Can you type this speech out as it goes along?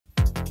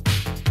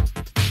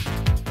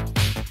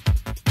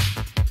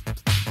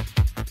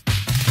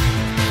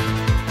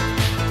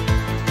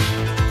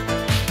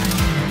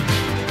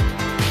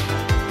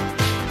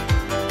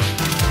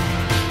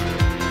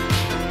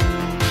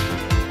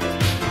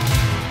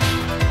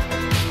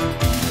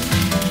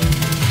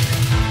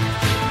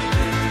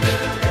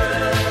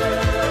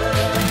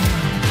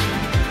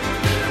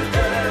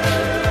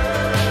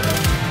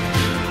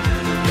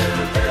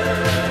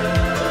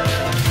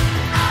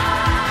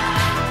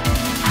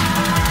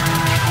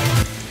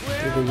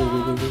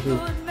go, go, go.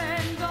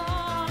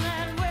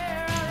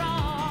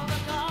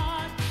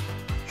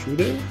 Shoot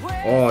him?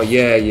 Oh,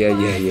 yeah.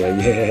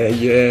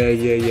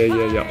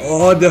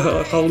 Oh, the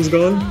howl's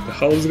gone. The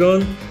howl's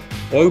gone.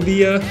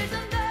 Orbia.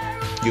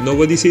 You know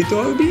what they say to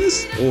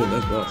Orbias? Oh,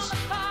 not boss.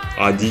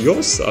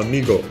 Adios,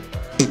 amigo.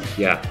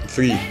 Yeah,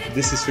 free.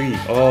 This is free.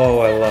 Oh,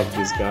 I love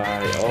this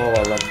guy.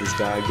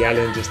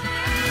 Galleon just...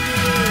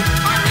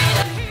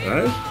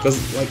 Right? Because,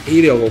 like,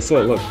 Ariel will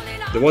fall. Look.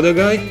 The water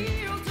guy.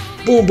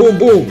 Boom, boom,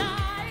 boom.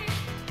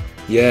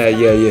 Yeah.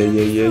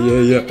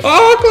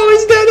 Oh,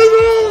 Chloe's dead as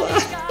well.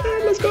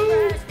 Let's go.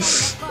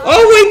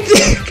 Oh, wait.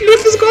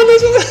 Cliff is gone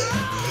as well.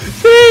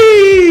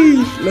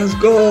 Hey, let's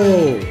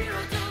go.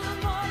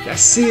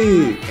 That's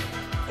sick.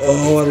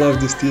 Oh, I love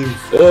this team.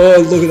 Oh,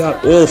 look at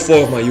that. All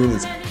 4 of my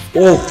units.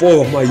 All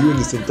 4 of my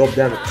units in top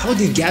damage. How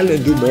did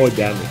Galleon do more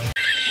damage?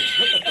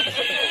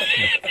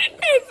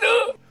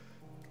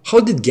 How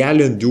did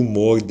Galleon do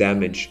more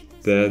damage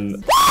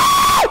than...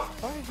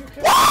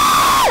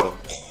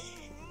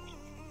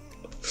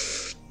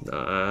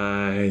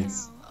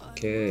 Nice.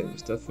 Okay,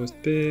 what's that first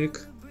pick?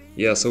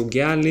 Yeah, so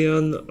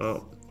Galleon...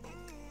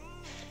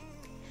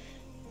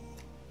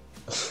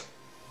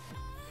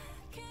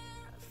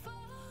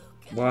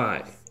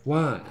 Why?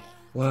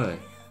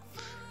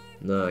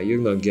 Nah, you're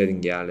not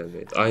getting Galleon,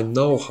 mate. I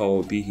know how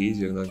OP he is,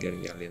 you're not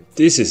getting Galleon.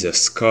 This is a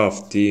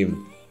scuffed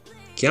team.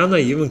 Can I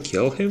even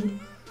kill him?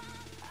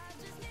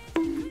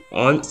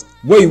 Wait,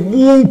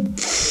 whoa!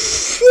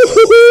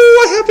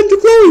 What happened to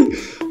Chloe?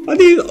 I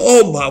didn't...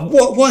 Oh my...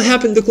 What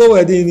happened to Chloe?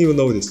 I didn't even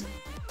notice.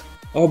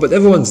 Oh, but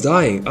everyone's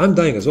dying. I'm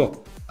dying as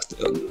well.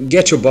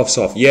 Get your buffs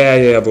off.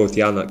 Yeah, bro.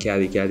 Tiana,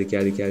 carry.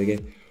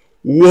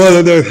 What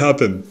on earth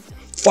happened?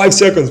 5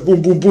 seconds.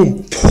 Boom.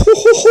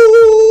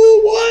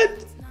 What?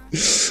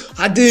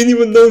 I didn't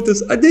even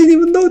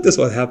notice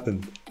what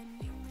happened.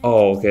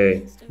 Oh,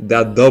 okay.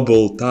 That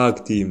double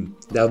tag team.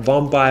 That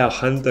vampire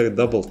hunter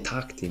double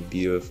tag team.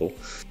 Beautiful.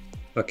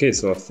 Okay,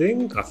 so I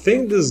think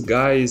this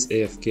guy is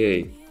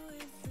AFK,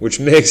 which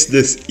makes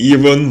this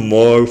even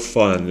more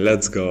fun.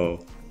 Let's go.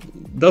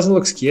 Doesn't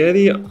look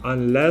scary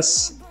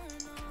unless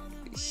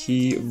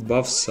he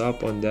buffs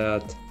up on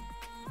that.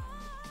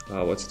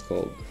 What's it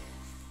called?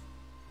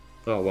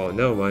 Oh wow,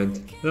 never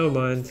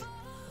mind.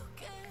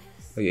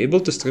 Are you able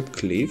to strip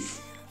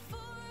Cleave?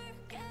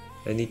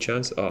 Any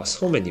chance? Oh,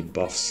 so many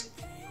buffs.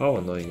 How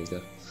annoying is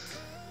that?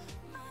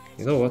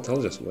 You know what?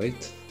 I'll just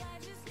wait.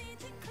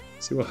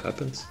 See what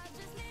happens.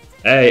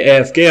 Hey,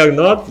 AFK or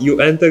not,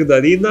 you enter the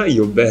arena,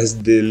 you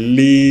best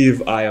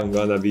believe I am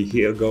gonna be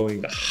here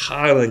going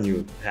hard on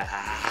you.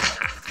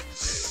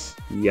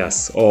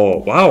 Yes. Oh,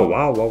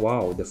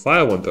 wow. The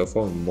fire one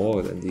performed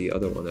more than the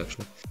other one,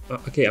 actually.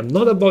 Okay, I'm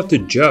not about to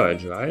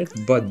judge, right?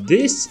 But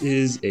this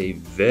is a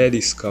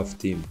very scuffed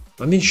team.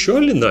 I mean,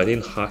 surely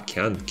Nadine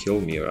can't kill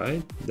me,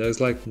 right?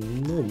 There's like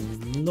no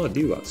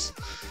divas.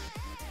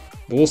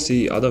 But we'll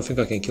see. I don't think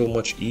I can kill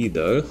much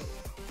either.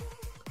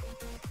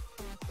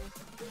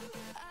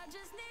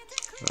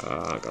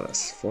 God,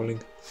 that's falling.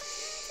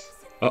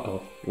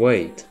 Uh-oh,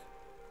 wait.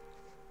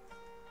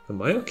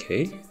 Am I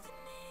okay?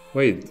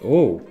 Wait,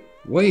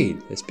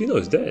 ESPINO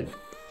is dead.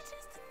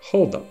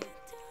 Hold up.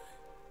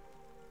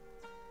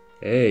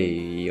 Hey,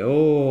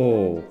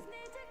 yo.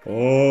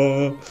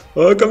 Oh,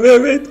 come here,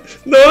 mate.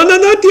 No,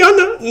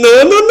 Tiana.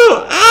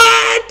 No.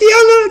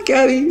 Tiana,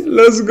 carry.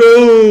 Let's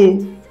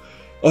go.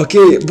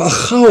 Okay, but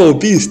how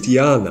OP is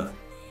Tiana?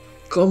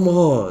 Come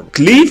on.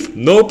 Cleave?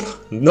 Nope.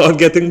 Not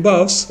getting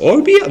buffs.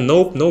 Orbia?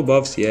 Nope. No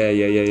buffs. Yeah.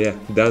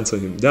 Dance on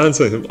him.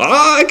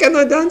 I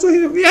cannot dance on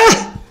him.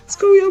 Yeah. Let's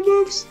go, your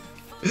buffs.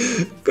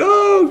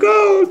 Go.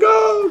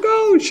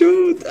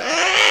 Shoot.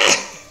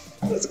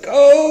 Let's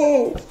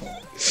go.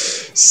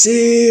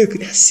 Sick.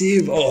 That's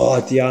sick.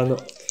 Oh, Tiana.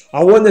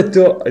 I wanted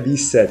to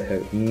reset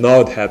her.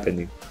 Not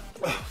happening.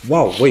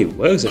 Wow. Wait.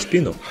 Where's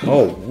ESPINO?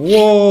 Oh,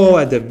 whoa.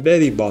 At the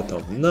very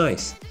bottom.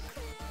 Nice.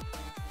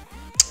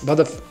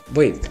 But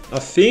wait, I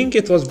think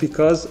it was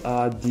because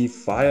the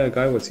fire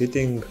guy was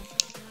hitting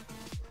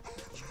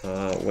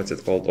what's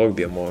it called?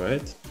 Orbia more,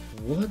 right?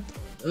 What?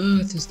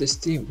 It is this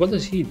team. What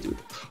does he do?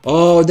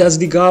 Oh, that's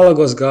the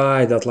Galagos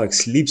guy that like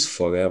sleeps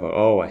forever.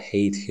 Oh, I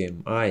hate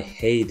him. I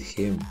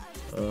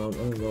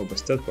don't know, but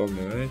still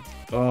probably, right?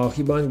 Oh,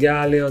 he banned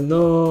Galleon.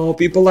 No,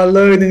 people are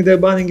learning. They're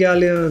banning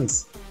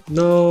Galleons.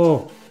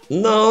 No,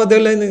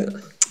 they're learning.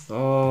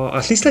 Oh,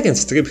 at least I can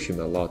strip him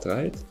a lot,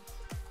 right?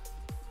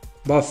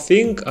 But I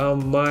think I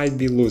might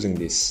be losing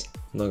this.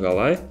 Not gonna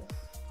lie.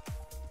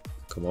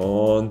 Come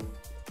on.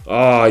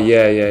 Oh,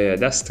 yeah.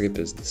 That strip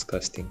is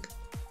disgusting.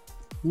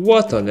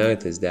 What on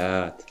earth is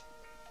that?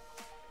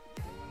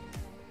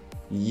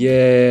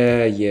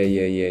 Yeah.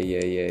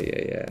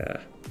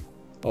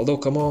 Although,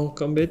 come on.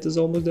 Combat is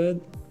almost dead.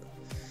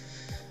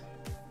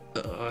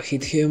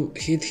 Hit him.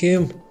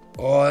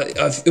 Oh,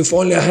 if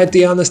only I had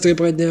Tiana strip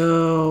right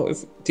now.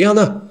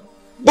 Tiana.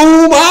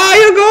 Boom!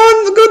 You're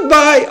gone!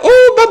 Goodbye!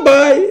 Oh,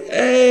 bye-bye!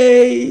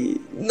 Hey!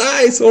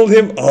 Nice! Hold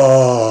him!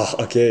 Oh,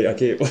 okay.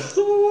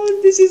 Oh,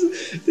 this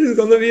is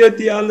gonna be a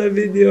Tiana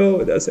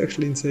video. That's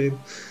actually insane.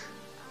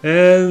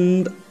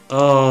 And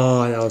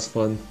oh, that was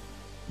fun.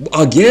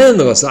 Again,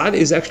 Rosari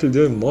is actually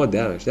doing more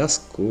damage. That's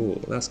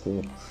cool. That's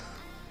cool.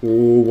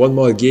 Ooh, one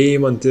more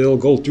game until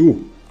goal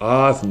 2.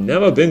 I've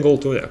never been goal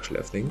 2 actually,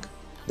 I think.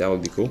 That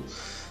would be cool.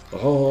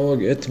 Oh,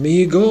 get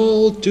me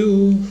goal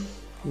 2.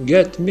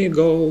 Get me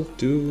goal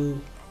 2.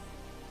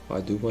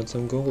 I do want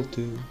some goal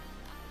 2.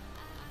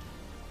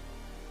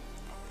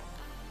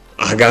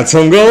 I got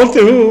some goal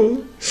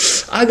 2.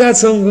 I got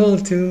some goal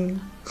 2.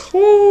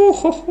 Ho,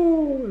 ho,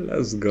 ho.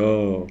 Let's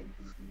go.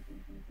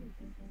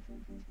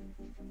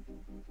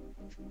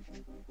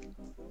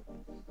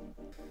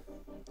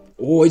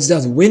 Oh, it's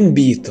that wind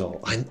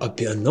beetle. I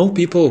know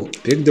people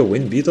pick the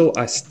wind beetle.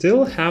 I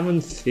still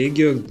haven't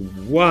figured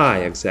why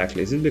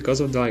exactly. Is it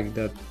because of like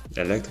that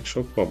electric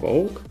shock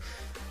provoke?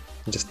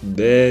 Just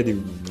very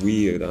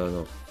weird, I don't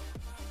know.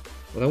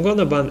 But I'm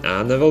gonna ban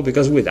Animal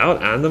because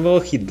without Animal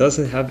he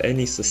doesn't have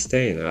any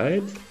sustain,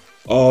 right?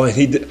 Oh, and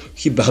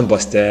he ban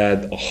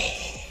busted.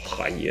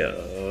 Oh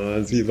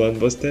yes, he ban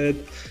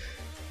busted.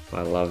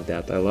 I love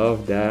that. I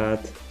love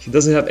that. He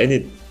doesn't have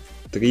any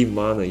 3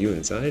 mana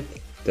units, right?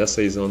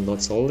 Tessa is on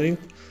not soul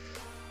linked.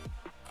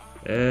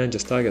 And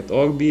just target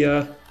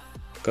Orbia.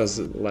 Because,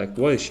 like,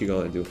 what is she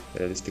gonna do,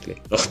 realistically?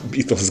 Oh,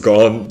 Beetle's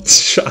gone.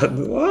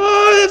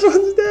 Oh,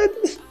 everyone's dead.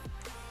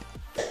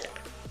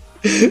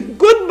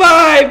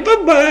 Goodbye.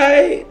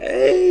 Bye-bye.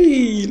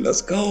 Hey,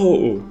 let's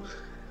go.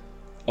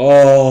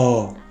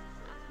 Oh,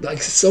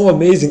 like, so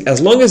amazing.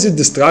 As long as you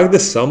distract the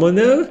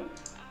summoner.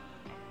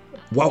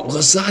 Wow,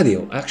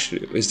 Rosario,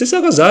 actually. Is this a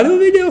Rosario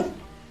video?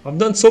 I've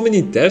done so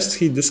many tests,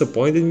 he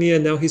disappointed me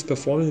and now he's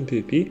performing in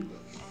PvP.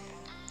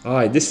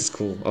 Alright, this is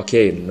cool.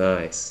 Okay,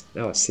 nice.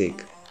 That was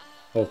sick.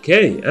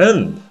 Okay,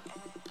 and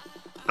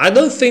I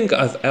don't think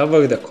I've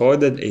ever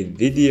recorded a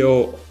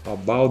video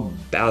about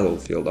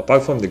Battlefield,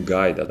 apart from the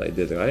guide that I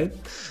did, right?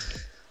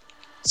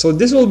 So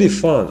this will be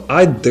fun.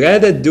 I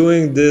dreaded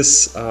doing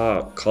this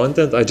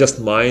content. I just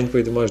mined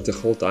pretty much the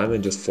whole time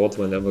and just fought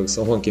whenever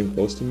someone came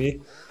close to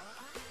me.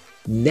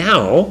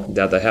 Now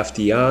that I have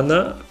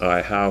Tiana,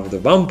 I have the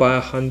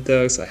Vampire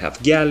Hunters, I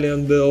have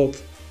Galleon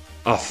built,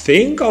 I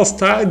think I'll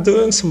start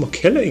doing some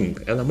killing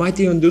and I might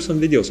even do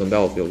some videos on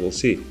Battlefield, we'll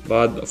see.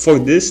 But for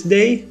this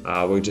day,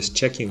 we're just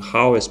checking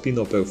how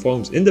ESPINO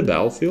performs in the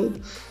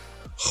Battlefield.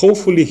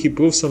 Hopefully he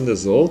proves some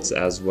results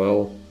as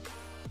well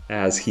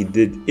as he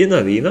did in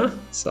Arena.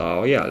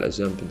 So yeah, let's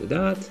jump into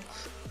that.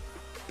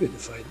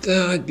 Beautify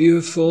that,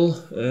 beautiful,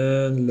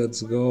 and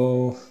let's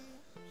go.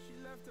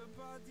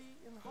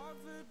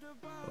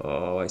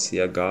 Oh, I see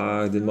a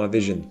guard in my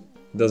vision.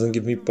 It doesn't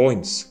give me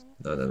points.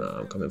 No, no, no,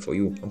 I'm coming for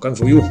you. I'm coming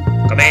for you.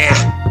 Come here.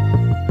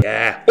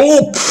 Yeah.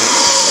 Oh!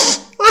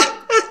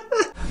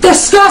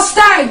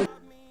 Disgusting!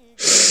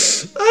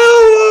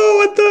 Oh,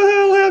 what the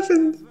hell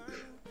happened?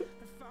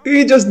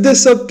 He just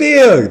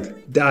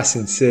disappeared. That's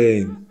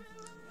insane.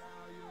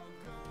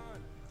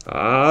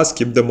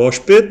 Skip the mosh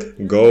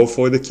pit. Go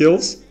for the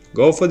kills.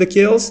 Go for the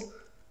kills.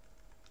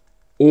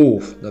 Oh,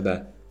 not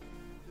bad.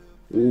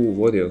 Oh,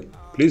 warrior.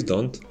 Please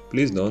don't.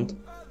 Please don't.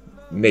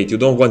 Mate, you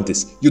don't want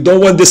this. You don't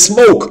want the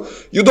smoke.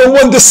 You don't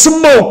want the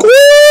smoke.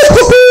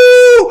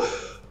 Ooh!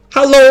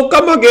 Hello,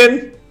 come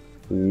again.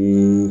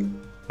 Ooh,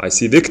 I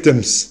see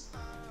victims.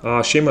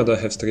 Shame I don't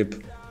have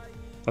strip.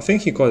 I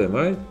think he caught him,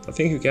 right? I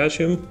think you catch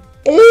him.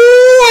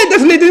 Oh, I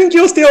definitely didn't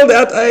kill steal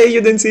that. Hey, you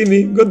didn't see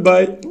me.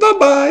 Goodbye.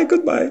 Bye-bye.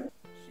 Goodbye.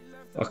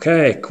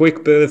 Okay,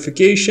 quick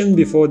verification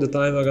before the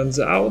timer runs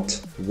out.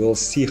 We'll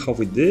see how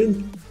we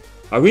did.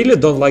 I really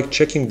don't like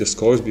checking the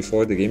scores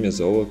before the game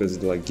is over because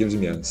it like gives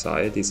me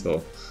anxiety,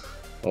 so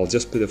I'll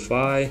just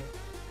purify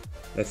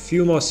a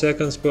few more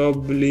seconds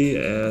probably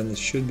and it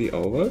should be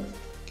over.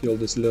 Kill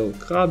this little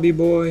crabby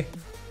boy.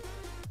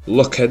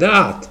 Look at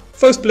that!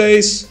 First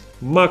place,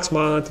 max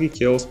mana, 3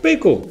 kills. Pretty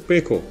cool,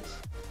 pretty cool.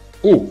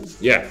 Ooh,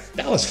 yeah,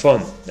 that was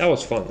fun. That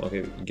was fun.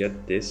 Okay,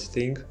 get this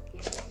thing.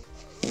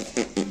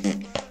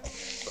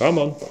 Come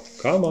on,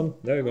 come on,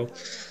 there you go.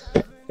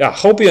 Yeah,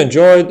 hope you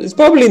enjoyed. It's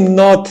probably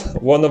not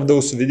one of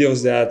those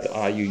videos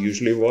that you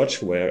usually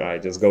watch where I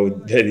just go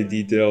very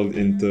detailed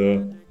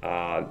into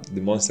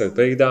the monster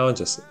breakdown.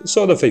 Just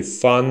sort of a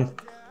fun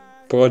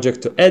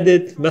project to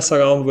edit, mess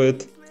around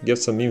with, get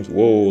some memes.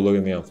 Whoa, look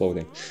at me, I'm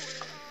floating.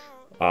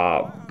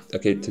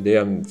 Okay, today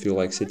I feel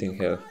like sitting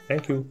here.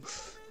 Thank you.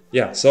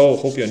 Yeah, so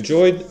hope you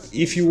enjoyed.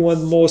 If you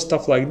want more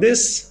stuff like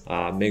this,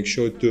 make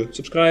sure to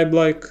subscribe,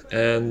 like,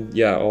 and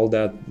yeah, all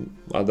that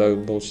other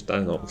bullshit, I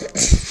don't know.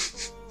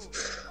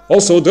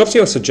 Also, drop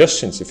your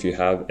suggestions if you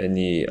have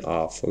any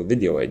for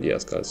video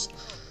ideas, because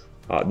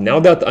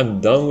now that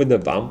I'm done with the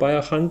Vampire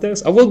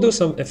Hunters, I will do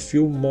a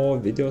few more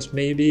videos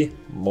maybe,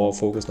 more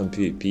focused on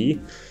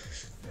PvP.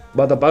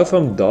 But apart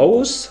from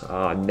those,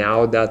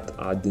 now that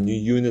the new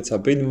units are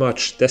pretty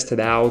much tested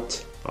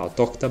out,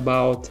 talked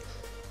about,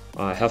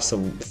 I have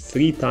some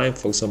free time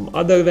for some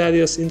other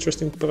various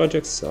interesting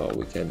projects, so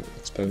we can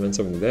experiment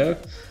something there.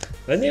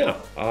 And yeah,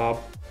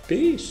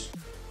 peace.